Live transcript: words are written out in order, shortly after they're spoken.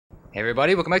Hey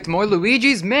everybody, welcome back to more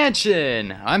Luigi's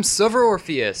Mansion! I'm Silver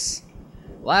Orpheus.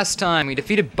 Last time we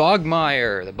defeated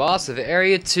Bogmire, the boss of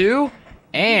Area 2,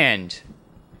 and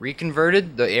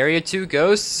reconverted the Area 2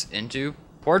 ghosts into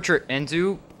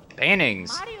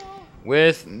paintings.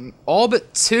 With all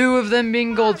but 2 of them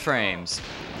being gold frames.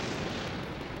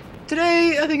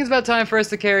 Today, I think it's about time for us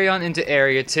to carry on into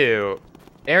Area 2.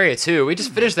 Area 2? We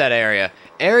just finished that area.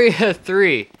 Area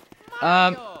 3.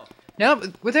 Now,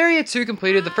 with Area 2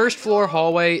 completed, the first floor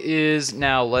hallway is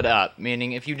now lit up,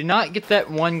 meaning if you did not get that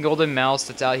one golden mouse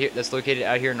that's out here, that's located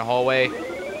out here in the hallway,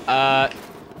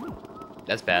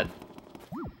 that's bad.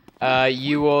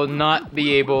 You will not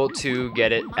be able to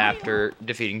get it after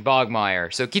defeating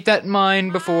Bogmire. So keep that in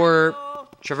mind before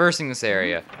traversing this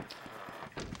area.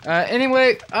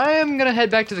 Anyway, I am gonna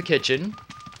head back to the kitchen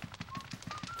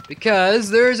because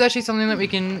there is actually something that we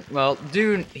can, well,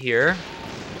 do here.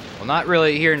 Well, not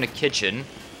really here in the kitchen.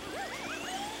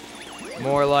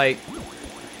 More like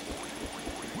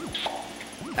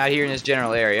out here in this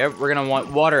general area. We're gonna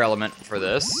want water element for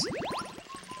this.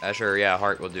 Sure, yeah,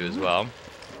 heart will do as well.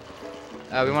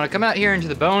 We want to come out here into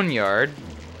the boneyard,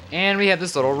 and we have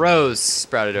this little rose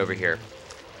sprouted over here.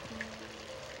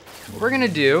 What we're gonna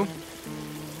do,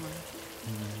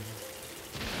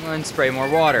 and spray more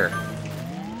water.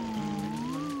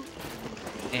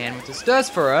 And what this does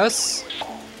for us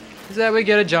is that we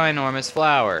get a ginormous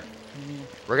flower.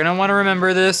 We're gonna want to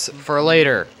remember this for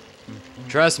later.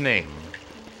 Trust me.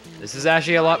 This is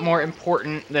actually a lot more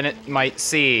important than it might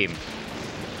seem.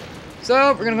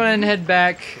 So, we're gonna go ahead and head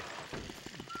back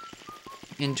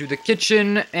into the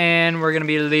kitchen, and we're gonna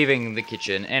be leaving the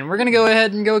kitchen. And we're gonna go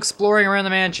ahead and go exploring around the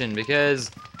mansion,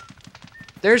 because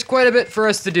there's quite a bit for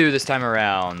us to do this time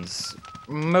around.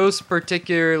 Most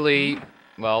particularly,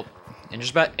 well, in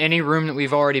just about any room that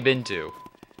we've already been to.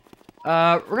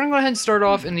 We're gonna go ahead and start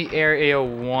off in the Area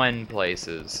 1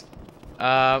 places.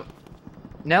 Now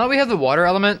that we have the water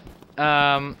element,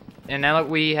 and now that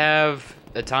we have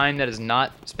a time that is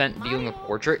not spent dealing with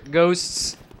portrait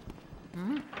ghosts,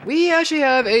 we actually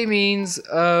have a means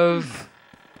of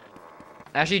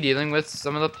actually dealing with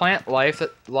some of the plant life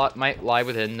that might lie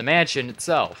within the mansion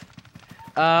itself.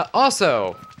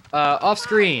 Also, off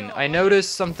screen, I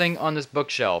noticed something on this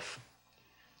bookshelf.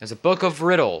 There's a book of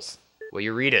riddles. Will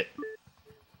you read it?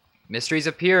 Mysteries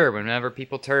appear whenever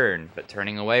people turn, but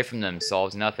turning away from them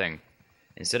solves nothing.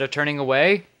 Instead of turning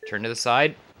away, turn to the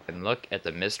side and look at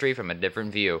the mystery from a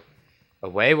different view. A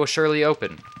way will surely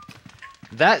open.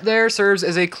 That there serves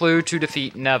as a clue to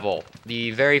defeat Neville,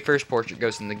 the very first portrait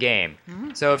ghost in the game.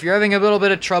 So if you're having a little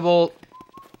bit of trouble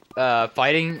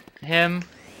fighting him,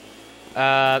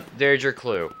 there's your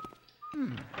clue.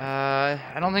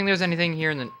 I don't think there's anything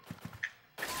here in the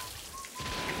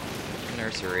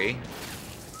nursery.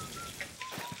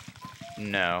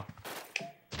 No.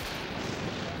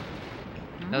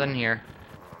 Nothing here.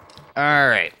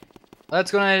 Alright. Let's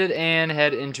go ahead and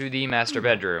head into the master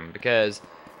bedroom, because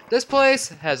this place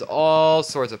has all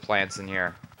sorts of plants in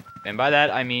here. And by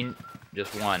that, I mean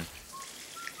just one.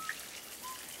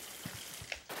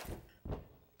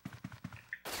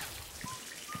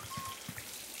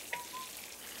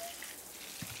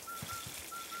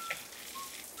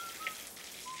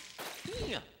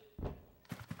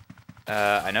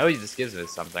 I know this gives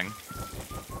us something.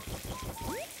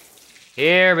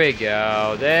 Here we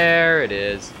go. There it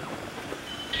is.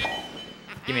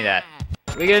 Give me that.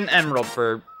 We get an emerald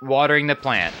for watering the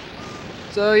plant.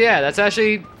 So yeah, that's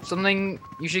actually something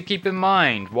you should keep in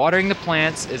mind. Watering the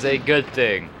plants is a good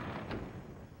thing.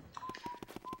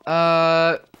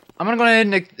 I'm gonna go ahead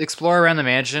and explore around the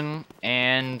mansion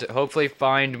and hopefully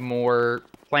find more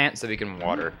plants that we can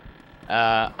water.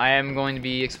 I am going to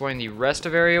be exploring the rest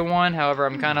of Area 1, however,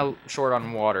 I'm kind of short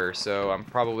on water, so I'm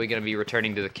probably going to be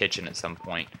returning to the kitchen at some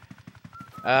point.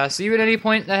 See you at any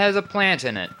point that has a plant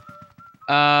in it.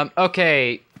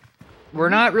 Okay, we're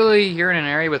not really here in an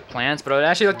area with plants, but I would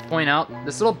actually like to point out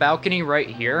this little balcony right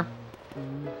here.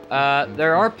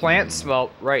 There are plants, well,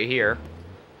 right here.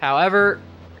 However,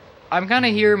 I'm kind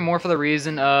of here more for the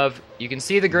reason of, you can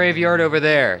see the graveyard over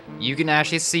there. You can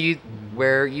actually see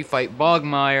where you fight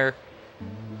Bogmire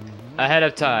ahead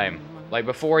of time, like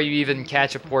before you even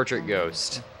catch a portrait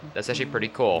ghost. That's actually pretty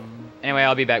cool. Anyway,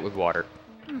 I'll be back with water.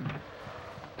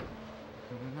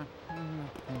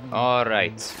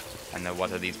 Alright, I'm gonna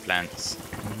water these plants.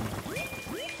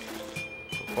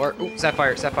 Or, ooh,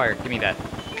 sapphire, sapphire, give me that.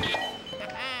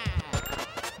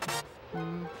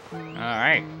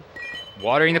 Alright.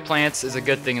 Watering the plants is a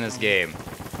good thing in this game.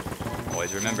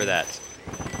 Always remember that.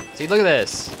 See, look at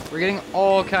this. We're getting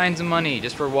all kinds of money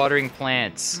just for watering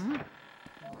plants.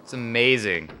 It's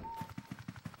amazing.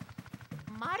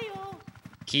 Mario.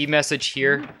 Key message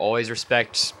here, always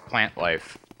respect plant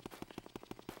life.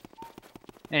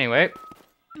 Anyway,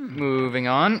 moving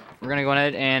on. We're gonna go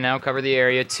ahead and now cover the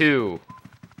area 2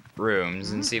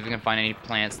 rooms and see if we can find any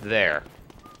plants there.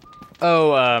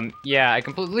 Oh, yeah, I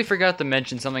completely forgot to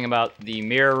mention something about the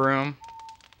mirror room.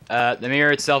 The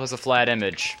mirror itself is a flat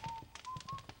image.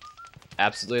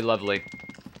 Absolutely lovely.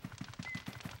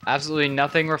 Absolutely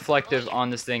nothing reflective on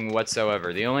this thing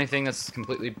whatsoever. The only thing that's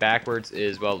completely backwards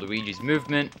is, well, Luigi's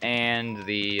movement and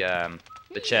the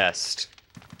chest.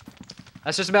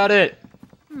 That's just about it.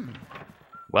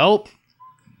 Well,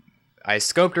 I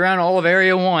scoped around all of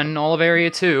Area 1, all of Area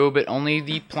 2, but only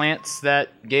the plants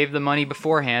that gave the money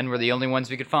beforehand were the only ones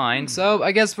we could find, so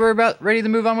I guess we're about ready to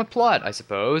move on with plot, I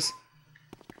suppose.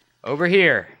 Over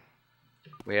here,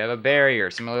 we have a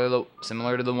barrier, similar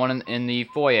to the one in the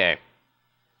foyer.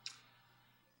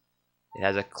 It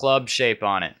has a club shape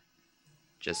on it,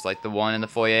 just like the one in the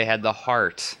foyer had the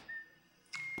heart.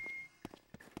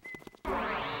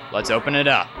 Let's open it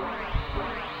up.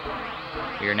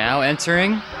 We are now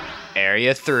entering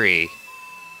Area 3.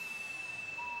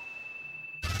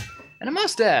 And I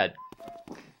must add,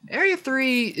 Area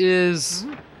 3 is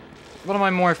one of my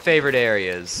more favorite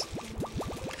areas,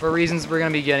 for reasons we're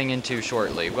going to be getting into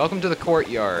shortly. Welcome to the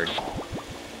courtyard.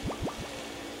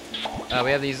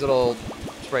 We have these little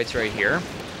sprites right here.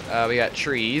 We got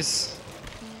trees.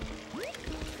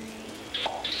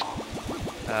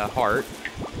 Heart.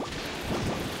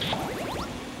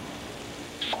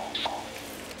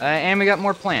 And we got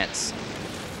more plants.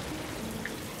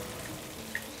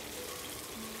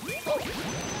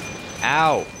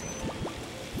 Ow.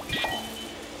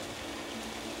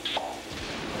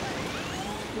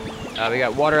 We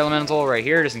got water elemental right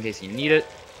here, just in case you need it.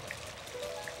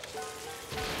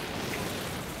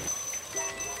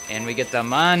 And we get the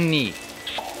money.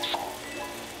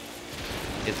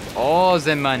 It's all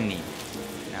the money.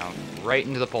 Now, right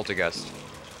into the poltergust.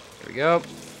 Here we go.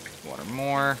 Water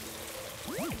more.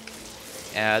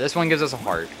 This one gives us a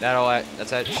heart.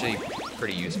 That's actually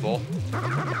pretty useful.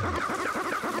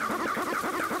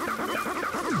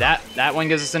 That one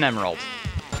gives us an emerald.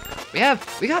 We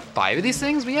got 5 of these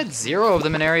things? We had 0 of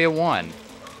them in Area 1.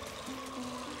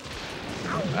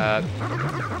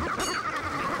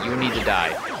 You need to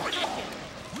die.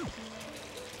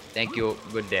 Thank you,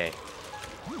 good day.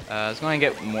 Let's go and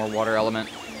get more water element.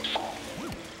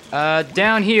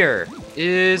 Down here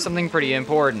is something pretty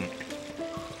important.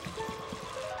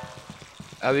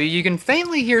 You can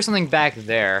faintly hear something back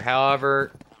there,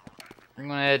 however, I'm going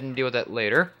to go ahead and deal with that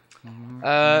later.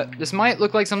 This might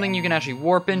look like something you can actually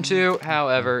warp into,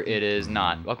 however, it is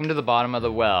not. Welcome to the bottom of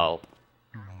the well.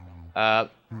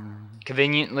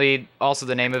 Conveniently, also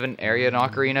the name of an area in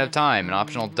Ocarina of Time, an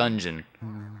optional dungeon.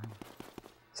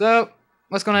 So,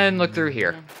 let's go ahead and look through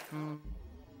here.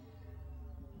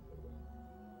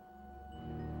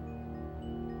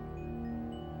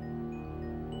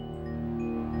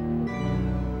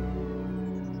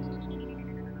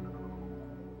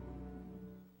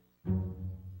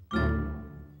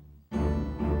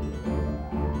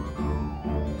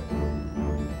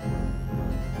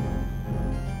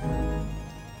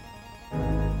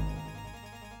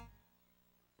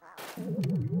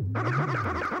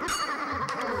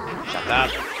 Shut up.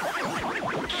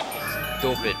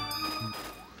 Stupid.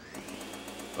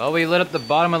 Well, we lit up the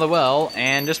bottom of the well,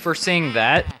 and just for seeing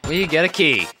that, we get a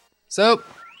key. So,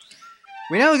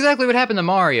 we know exactly what happened to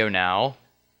Mario now.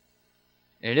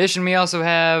 In addition, we also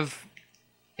have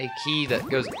a key that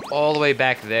goes all the way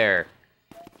back there.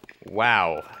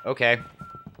 Wow. Okay.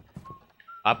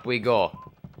 Up we go.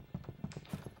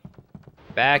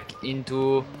 Back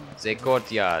into the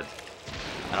courtyard.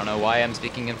 I don't know why I'm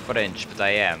speaking in French, but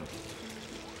I am.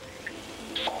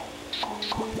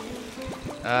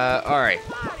 Alright.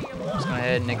 Just go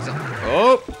ahead and exit.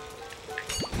 Oh!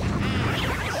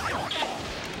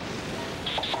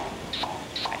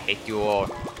 I hate you all.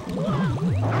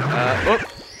 Oh!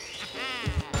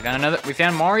 We got another. We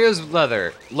found Mario's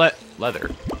leather.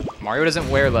 Leather. Mario doesn't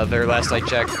wear leather, last I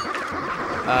checked.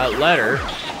 Letter.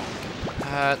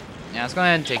 Yeah, let's go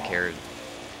ahead and take care of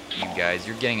you guys.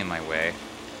 You're getting in my way.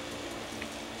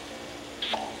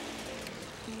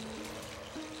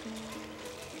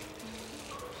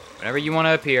 Whenever you want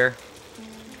to appear.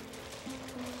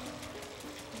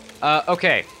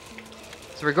 Okay.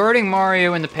 So regarding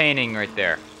Mario and the painting right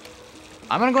there.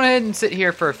 I'm gonna go ahead and sit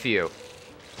here for a few.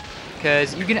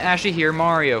 Because you can actually hear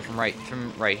Mario from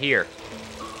right here.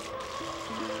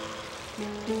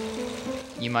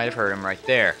 You might have heard him right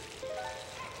there.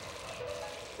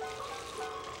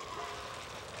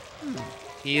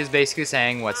 He is basically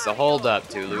saying, what's the hold up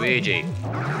to Luigi?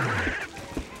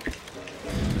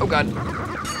 Oh god.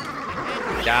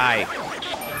 Die.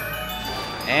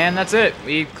 And that's it.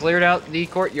 We cleared out the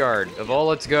courtyard of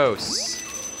all its ghosts.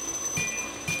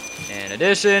 In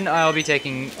addition, I'll be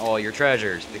taking all your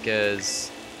treasures,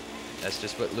 because that's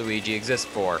just what Luigi exists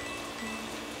for.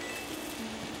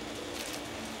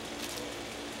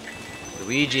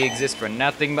 Luigi exists for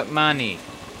nothing but money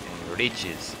and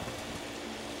riches.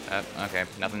 Okay,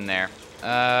 nothing there.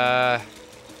 Guess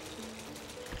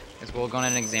we'll go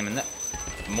ahead and examine that.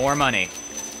 More money.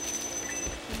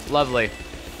 Lovely.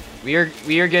 We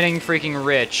are getting freaking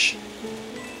rich.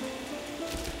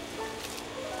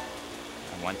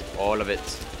 I want all of it.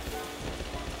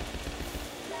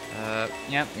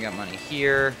 Yep, we got money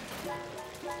here.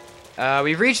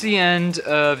 We've reached the end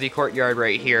of the courtyard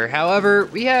right here. However,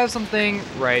 we have something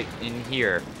right in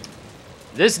here.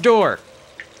 This door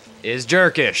is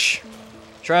jerkish.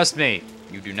 Trust me,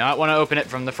 you do not want to open it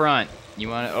from the front. You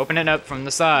want to open it up from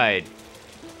the side.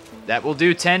 That will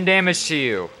do 10 damage to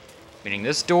you. Meaning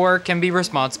this door can be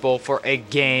responsible for a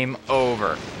game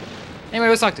over. Anyway,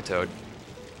 let's talk to Toad.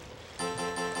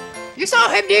 You saw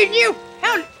him, didn't you?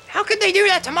 How could they do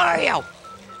that to Mario?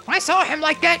 When I saw him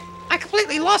like that, I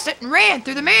completely lost it and ran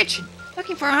through the mansion,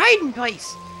 looking for a hiding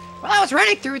place. While I was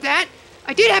running through that,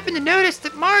 I did happen to notice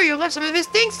that Mario left some of his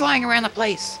things lying around the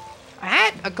place. A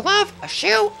hat, a glove, a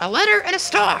shoe, a letter, and a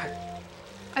star.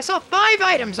 I saw 5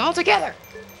 items altogether.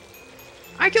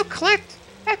 I could collect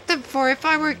them for if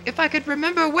I could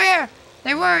remember where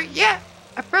they were. Yeah,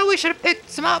 I probably should have picked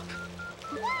some up.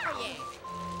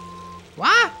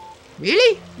 What?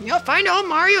 Really? You'll find all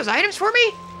Mario's items for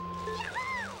me?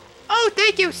 Oh,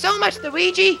 thank you so much,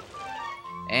 Luigi.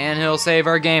 And he'll save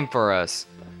our game for us.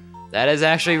 That is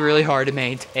actually really hard to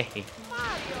maintain.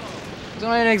 So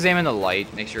I'm gonna examine the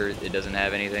light, make sure it doesn't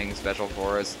have anything special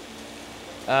for us.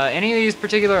 Any of these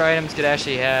particular items could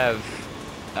actually have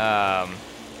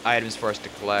items for us to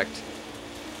collect.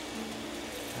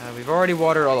 We've already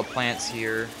watered all the plants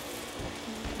here.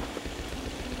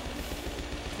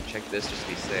 Check this just to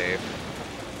be safe.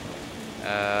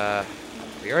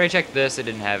 We already checked this, it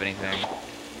didn't have anything.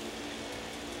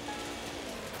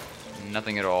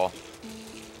 Nothing at all.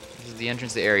 This is the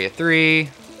entrance to Area 3.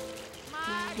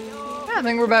 I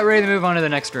think we're about ready to move on to the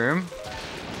next room.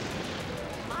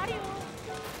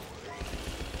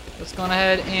 Let's go on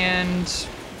ahead and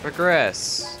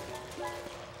progress.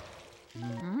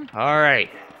 Alright.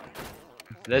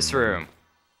 This room.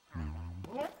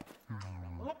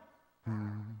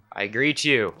 I greet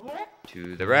you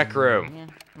to the rec room.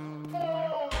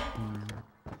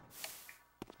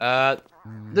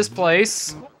 This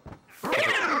place.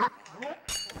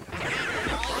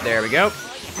 There we go.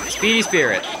 Speedy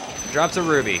Spirit. Drops a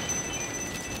ruby.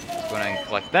 Let's go ahead and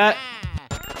collect that.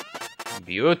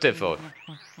 Beautiful.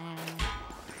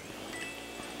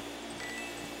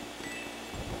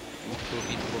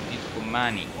 Beautiful, beautiful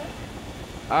money.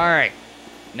 Alright.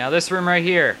 Now this room right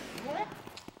here.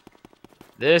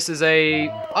 This is a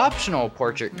optional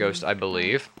portrait ghost, I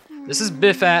believe. This is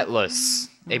Biff Atlas,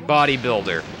 a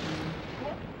bodybuilder.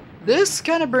 This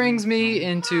kind of brings me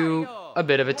into a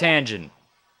bit of a tangent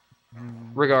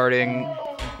regarding,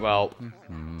 well,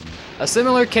 a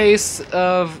similar case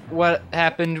of what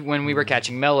happened when we were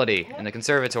catching Melody in the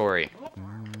conservatory.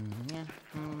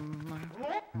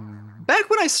 Back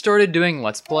when I started doing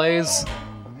Let's Plays,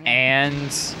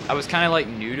 and I was kind of like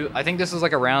new to, I think this was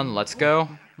like around Let's Go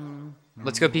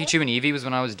Pikachu and Eevee was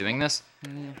when I was doing this.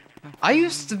 I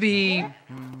used to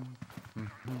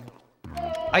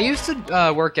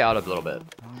work out a little bit,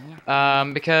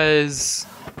 because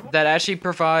that actually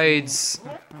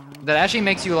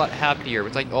makes you a lot happier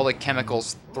with like all the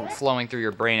chemicals flowing through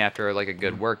your brain after like a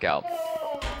good workout.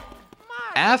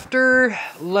 After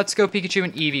Let's Go Pikachu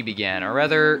and Eevee began, or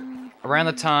rather, around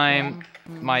the time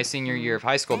my senior year of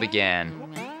high school began,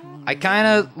 I kind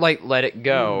of like let it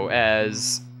go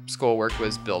as schoolwork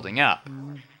was building up.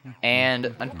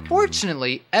 And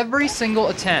unfortunately, every single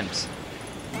attempt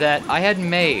that I had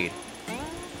made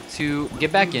to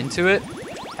get back into it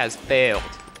has failed.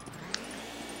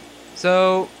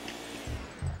 So,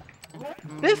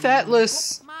 Biff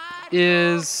Atlas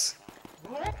is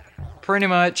pretty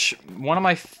much one of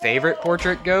my favorite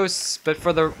portrait ghosts, but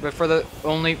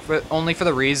only for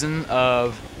the reason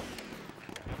of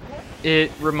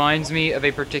it reminds me of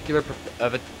a particular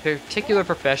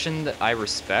profession that I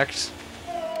respect,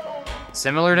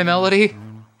 similar to Melody.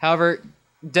 However,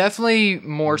 definitely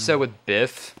more so with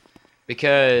Biff,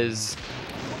 because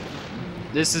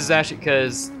this is actually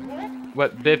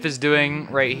what Biff is doing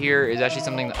right here is actually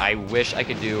something that I wish I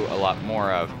could do a lot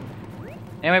more of.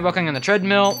 Anyway, walking on the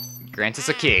treadmill grants us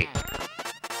a key.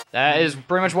 That is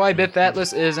pretty much why Biff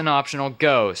Atlas is an optional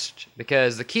ghost,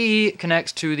 because the key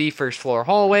connects to the first floor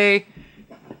hallway,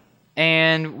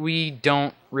 and we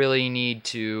don't really need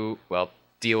to, well,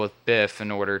 deal with Biff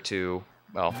in order to,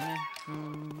 well,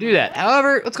 do that.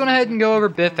 However, let's go ahead and go over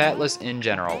Biff Atlas in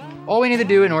general. All we need to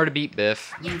do in order to beat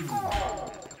Biff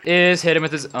is hit him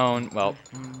with his own, well,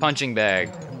 punching bag.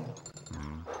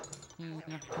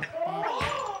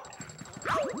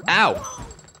 Ow!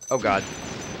 Oh god.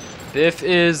 Biff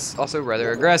is also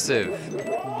rather aggressive.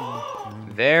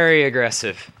 Very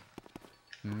aggressive.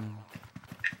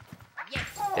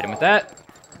 Hit him with that.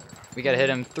 We gotta hit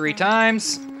him 3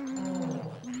 times.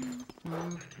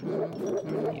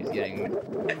 He's getting...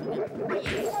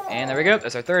 And there we go,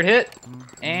 that's our 3rd hit.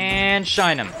 And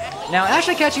shine him. Now,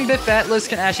 actually catching Biff Atlas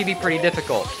can actually be pretty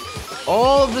difficult.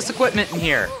 All of this equipment in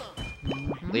here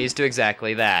leads to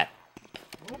exactly that.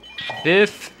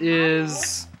 Biff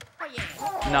is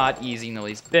not easy in the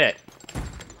least bit.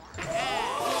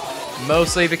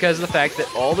 Mostly because of the fact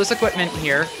that all this equipment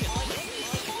here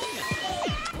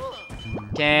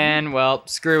can, well,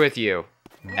 screw with you.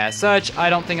 As such, I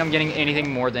don't think I'm getting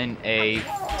anything more than a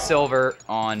silver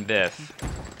on Biff.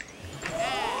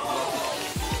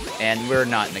 And we're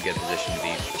not in a good position to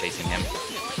be chasing him.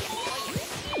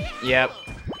 Yep,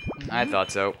 I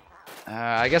thought so.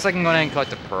 I guess I can go ahead and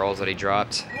collect the pearls that he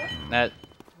dropped.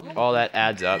 All that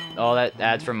adds up. All that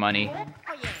adds for money.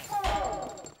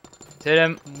 Hit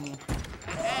him.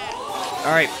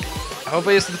 Alright,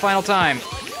 hopefully this is the final time.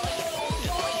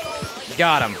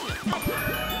 Got him.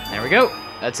 There we go.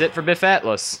 That's it for Biff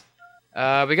Atlas.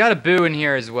 We got a boo in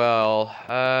here as well.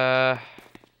 Yeah,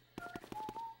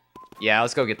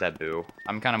 let's go get that boo.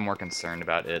 I'm kind of more concerned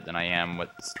about it than I am with...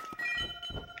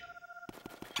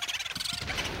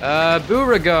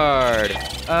 Beauregard.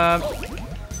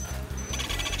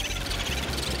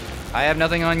 I have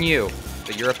nothing on you,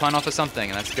 but you're a pun off of something,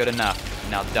 and that's good enough.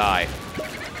 Now die.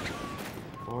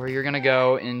 Or you're gonna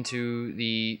go into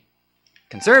the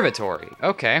conservatory.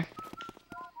 Okay.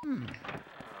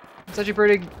 That's actually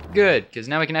pretty good, because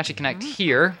now we can actually connect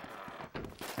here.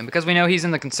 And because we know he's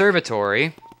in the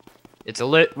conservatory, it's a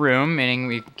lit room, meaning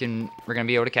we're gonna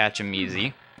be able to catch him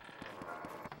easy.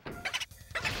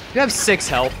 You have 6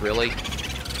 health, really.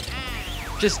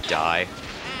 Just die.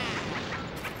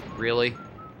 Really?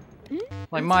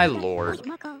 Like, my lord.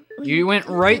 You went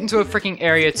right into a freaking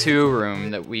Area 2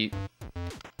 room that we...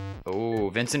 Oh,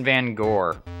 Vincent Van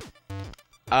Gogh.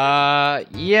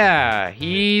 Yeah,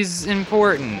 he's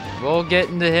important. We'll get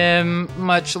into him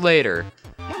much later.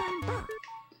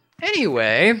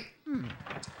 Anyway,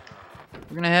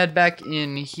 we're gonna head back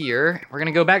in here. We're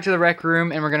gonna go back to the rec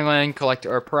room, and we're gonna go ahead and collect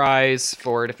our prize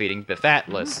for defeating Biff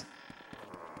Atlas.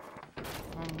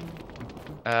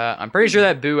 I'm pretty sure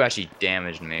that boo actually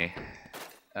damaged me.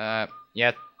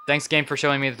 Yeah, thanks game for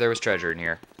showing me that there was treasure in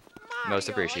here. Most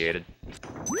appreciated.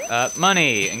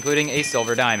 Money, including a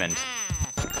silver diamond.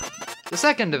 The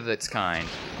second of its kind.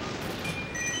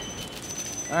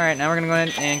 Alright, now we're gonna go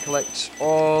ahead and collect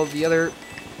all the other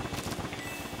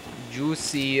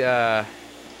juicy,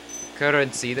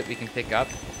 currency that we can pick up.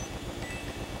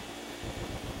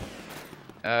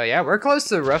 Yeah, we're close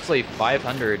to roughly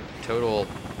 500 total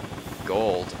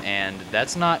gold, and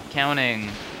that's not counting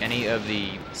any of the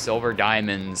silver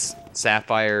diamonds,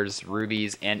 sapphires,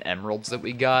 rubies, and emeralds that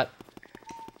we got.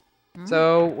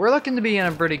 So, we're looking to be in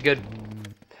a pretty good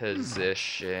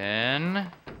position.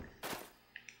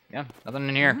 Yeah, nothing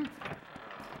in here.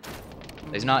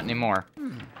 There's not anymore.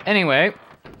 Anyway,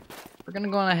 we're gonna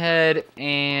go on ahead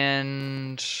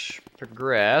and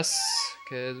progress,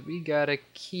 because we got a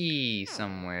key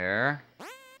somewhere.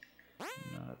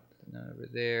 Not over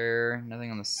there.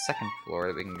 Nothing on the second floor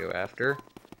that we can go after.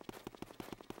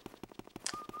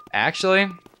 Actually,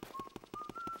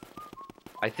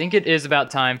 I think it is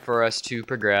about time for us to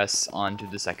progress onto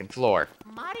the second floor.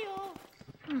 Mario.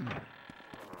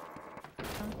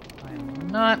 If I'm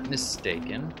not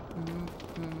mistaken.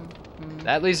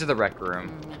 That leads to the rec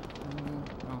room.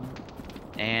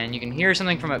 And you can hear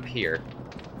something from up here.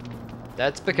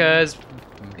 That's because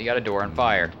you got a door on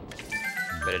fire.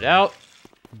 Put it out.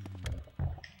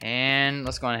 And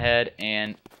let's go on ahead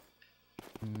and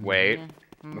wait.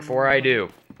 Before I do,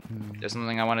 there's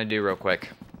something I want to do real quick.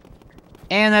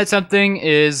 And that something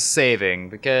is saving,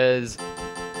 because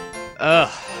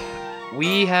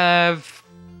we have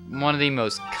one of the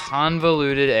most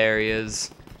convoluted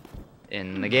areas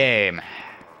in the game.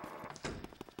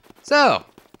 So,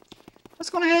 let's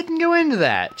go ahead and go into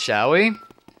that, shall we?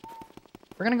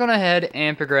 We're gonna go ahead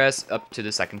and progress up to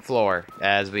the second floor,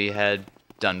 as we had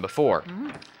done before.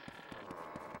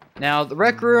 Now, the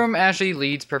rec room actually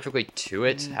leads perfectly to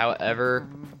it. However,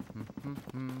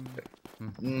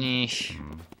 Neesh.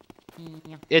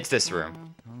 It's this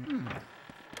room.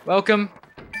 Welcome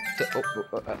to...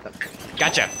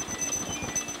 Gotcha.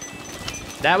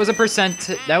 That was a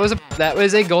percent... That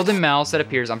was a golden mouse that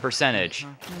appears on percentage.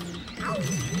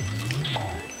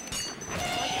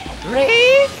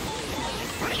 3?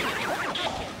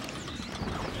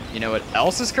 You know what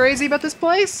else is crazy about this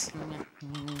place?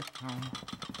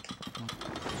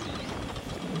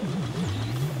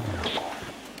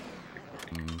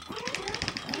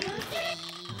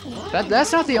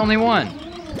 That's not the only one.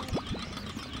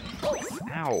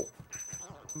 Ow.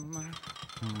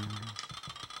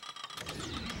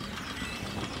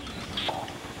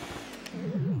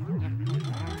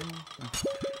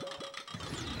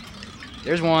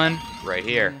 There's one right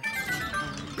here.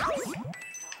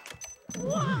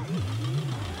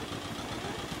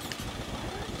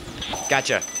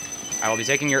 Gotcha. I will be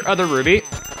taking your other ruby.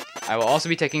 I will also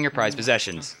be taking your prized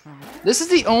possessions. This is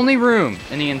the only room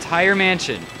in the entire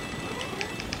mansion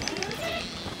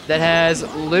that has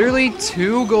literally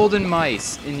 2 golden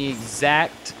mice in the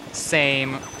exact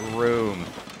same room.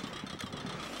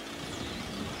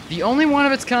 The only one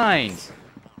of its kind.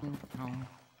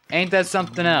 Ain't that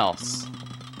something else?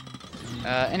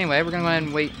 Anyway, we're gonna go ahead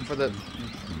and wait for the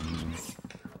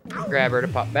grabber to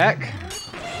pop back.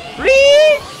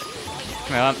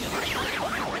 Come on.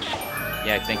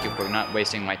 Yeah, thank you for not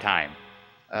wasting my time.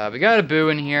 We got a boo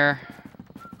in here.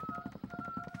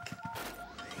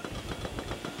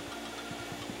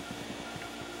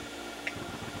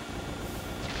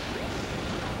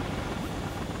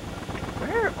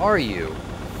 Where are you?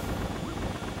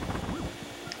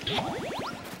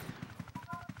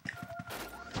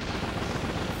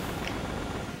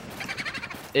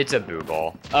 It's a boo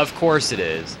ball. Of course it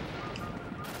is.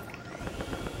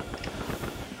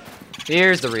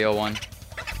 Here's the real one.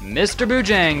 Mr.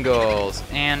 Bojangles.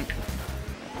 And...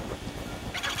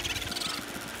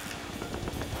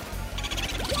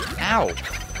 Ow.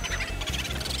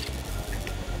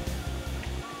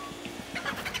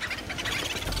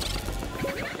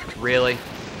 Really?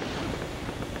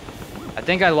 I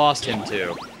think I lost him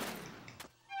too.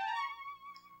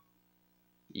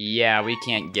 Yeah, we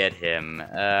can't get him.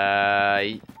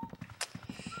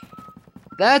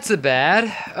 That's a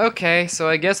bad. Okay, so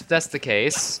I guess if that's the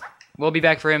case, we'll be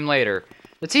back for him later.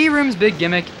 The tea room's big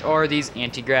gimmick are these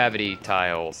anti-gravity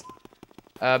tiles.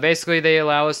 Basically, they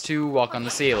allow us to walk on the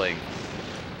ceiling.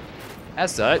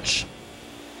 As such,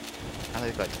 I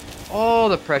look like all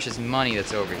the precious money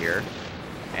that's over here,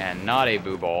 and not a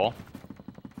boo ball.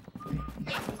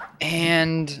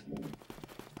 And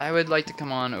I would like to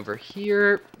come on over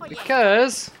here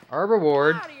because our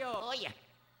reward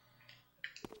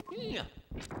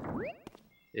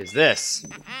is this.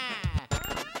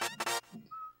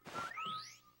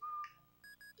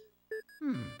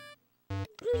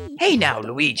 Hey now,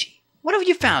 Luigi. What have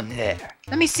you found there?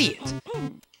 Let me see it.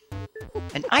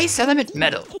 An ice element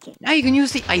medal. Now you can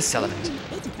use the ice element.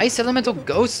 Ice elemental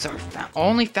ghosts are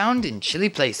only found in chilly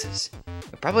places.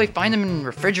 You'll probably find them in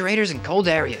refrigerators and cold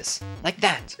areas. Like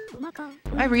that.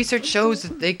 My research shows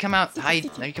that they come out of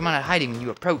hiding when you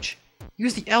approach.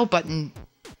 Use the L button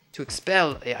to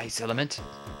expel the ice element.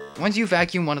 Once you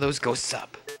vacuum one of those ghosts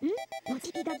up.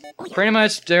 Pretty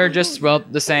much, they're just, well,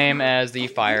 the same as the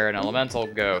fire and elemental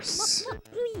ghosts.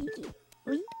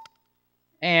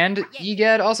 And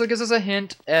Egad also gives us a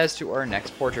hint as to our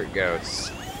next portrait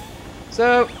ghosts.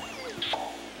 So,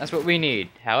 that's what we need.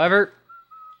 However,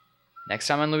 next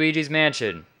time on Luigi's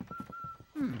Mansion,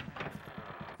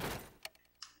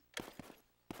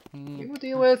 we will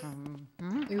deal with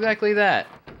exactly that.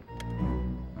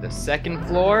 The second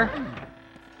floor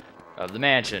of the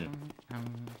mansion.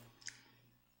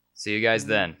 See you guys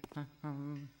then.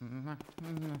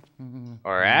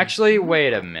 Or actually,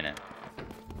 wait a minute.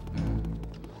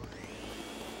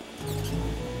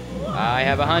 I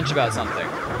have a hunch about something.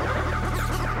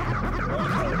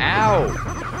 Ow!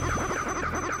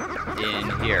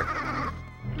 In here.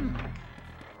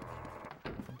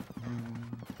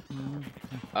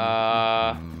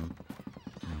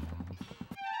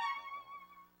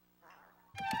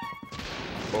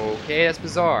 Okay, that's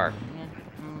bizarre.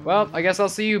 Well, I guess I'll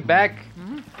see you back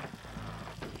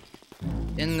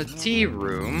in the tea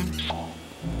room.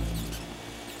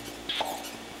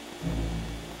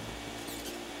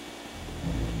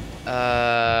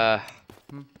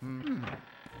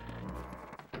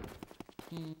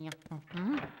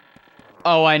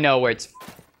 Oh, I know where it's...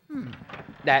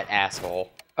 That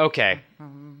asshole. Okay.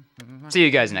 See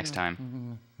you guys next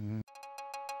time.